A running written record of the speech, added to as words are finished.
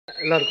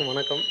எல்லாருக்கும்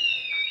வணக்கம்.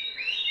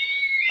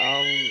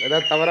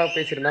 ஏதாவது தவறாக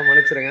பேசியிருந்தால்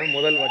மன்னிச்சிடுங்க.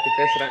 முதல் வாட்டி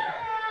பேசுகிறேன்.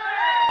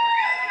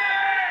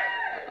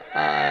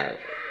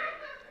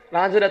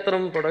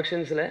 ராஜரத்னம்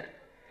ப்ரொடக்ஷன்ஸில்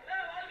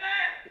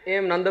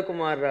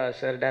நந்தகுமார்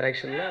சார்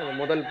டைரக்ஷனில்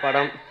முதல்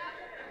படம்.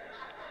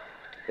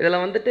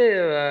 இதில் வந்துட்டு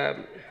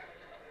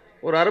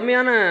ஒரு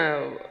அருமையான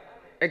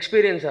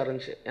எக்ஸ்பீரியன்ஸாக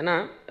இருந்துச்சு. ஏன்னா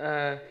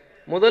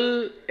முதல்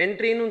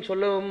என்ட்ரின்னு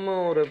சொல்லவும்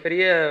ஒரு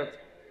பெரிய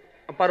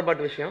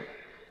அப்பாற்பட்ட விஷயம்.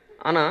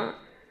 ஆனால்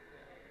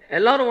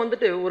எல்லோரும்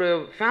வந்துட்டு ஒரு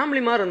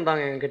ஃபேமிலி மாதிரி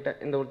இருந்தாங்க என்கிட்ட.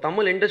 இந்த ஒரு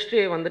தமிழ்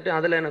இண்டஸ்ட்ரியை வந்துட்டு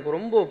அதில் எனக்கு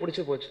ரொம்ப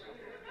பிடிச்சி போச்சு.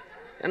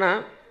 ஏன்னா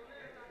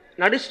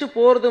நடிச்சுட்டு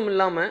போகிறதும்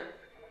இல்லாமல்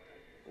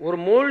ஒரு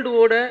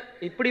மோல்டுவோட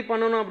இப்படி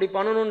பண்ணணும் அப்படி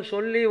பண்ணணும்னு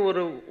சொல்லி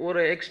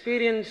ஒரு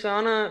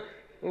எக்ஸ்பீரியன்ஸான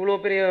இவ்வளோ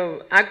பெரிய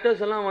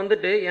ஆக்டர்ஸ் எல்லாம்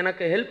வந்துட்டு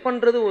எனக்கு ஹெல்ப்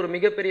பண்ணுறது ஒரு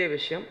மிகப்பெரிய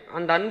விஷயம்.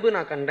 அந்த அன்பு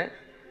நான் கண்டேன்.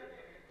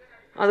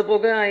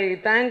 அதுபோக I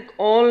thank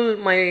all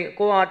my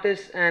co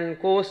artist and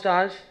go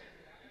stars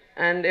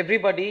and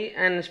everybody,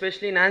 and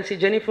especially Nancy,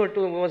 Janifer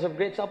too was of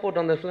great support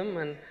on the film,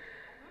 and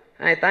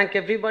I thank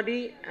everybody.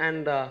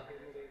 And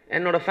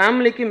என்னோட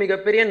ஃபேமிலிக்கு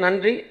மிகப்பெரிய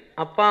நன்றி.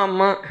 அப்பா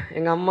அம்மா,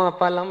 எங்கள் அம்மா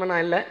அப்பா இல்லாமல்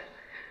நான் இல்லை.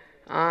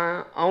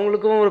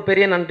 அவங்களுக்கும் ஒரு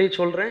பெரிய நன்றி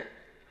சொல்கிறேன்.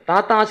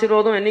 தாத்தா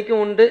ஆசீர்வாதம்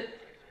என்றைக்கும் உண்டு.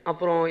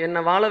 அப்புறம்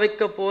என்னை வாழ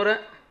வைக்க போகிற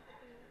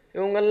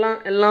இவங்கெல்லாம்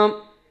எல்லாம்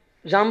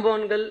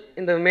ஜாம்பவான்கள்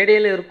இந்த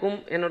மேடையில் இருக்கும்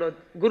என்னோட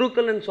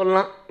குருக்கள்னு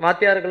சொல்லலாம்,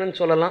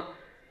 வாத்தியார்கள்னு சொல்லலாம்.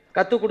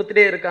 கற்றுக்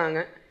கொடுத்துட்டே இருக்காங்க.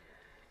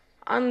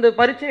 அந்த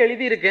பரீட்சை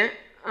எழுதியிருக்கேன்.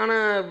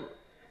 ஆனால்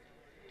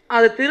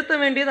அதை திருத்த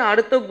வேண்டியது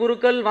அடுத்த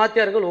குருக்கள்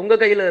வாத்தியார்கள் உங்கள்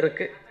கையில்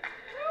இருக்குது.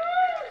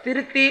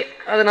 திருத்தி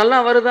அது நல்லா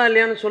வருதா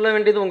இல்லையான்னு சொல்ல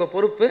வேண்டியது உங்கள்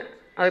பொறுப்பு.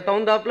 அதுக்கு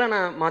தகுந்தாப்பில்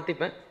நான்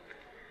மாற்றிப்பேன்.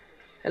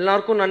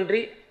 எல்லாருக்கும்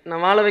நன்றி.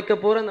 நான் வாழ வைக்க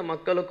போகிற அந்த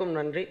மக்களுக்கும்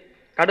நன்றி.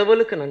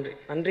 கடவுளுக்கு நன்றி.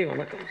 நன்றி,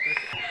 வணக்கம்.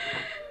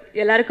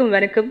 எல்லாருக்கும்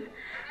வணக்கம்.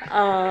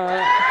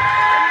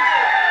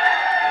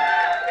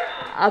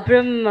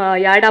 அப்புறம்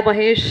யாடா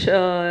மகேஷ்,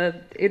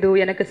 இது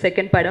எனக்கு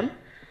செகண்ட் படம்.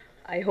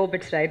 I hope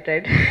it's right.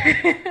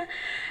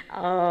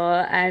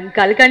 And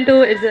Kalkandu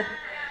is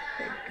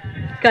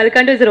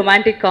a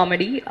romantic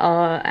comedy,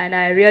 and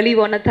I really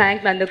want to thank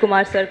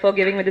Nandakumar sir for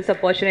giving me this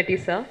opportunity,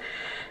 sir.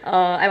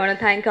 I want to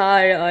thank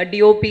our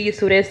DOP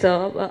Suresh sir.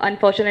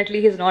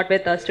 Unfortunately, he's not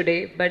with us today,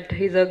 but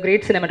he's a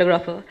great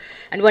cinematographer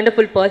and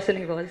wonderful person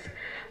he was.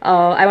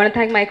 I want to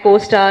thank my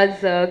co-stars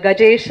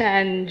Gajesh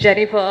and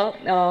Janifer.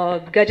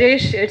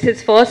 Gajesh, it's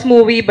his first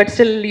movie, but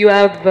still you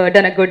have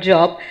done a good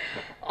job.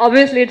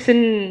 Obviously, it's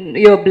in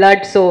your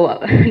blood, so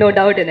no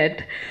doubt in it.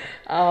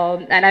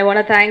 And I want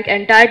to thank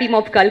entire team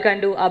of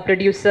Kalkandu, our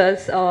producers.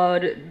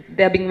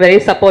 They are being very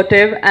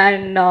supportive.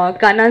 And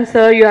Kannan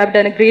sir, you have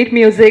done a great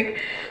music.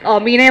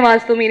 Meene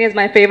Vastu Meene is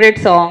my favorite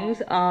songs.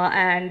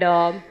 And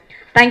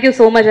thank you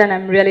so much, and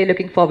I'm really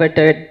looking forward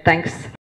to it. Thanks.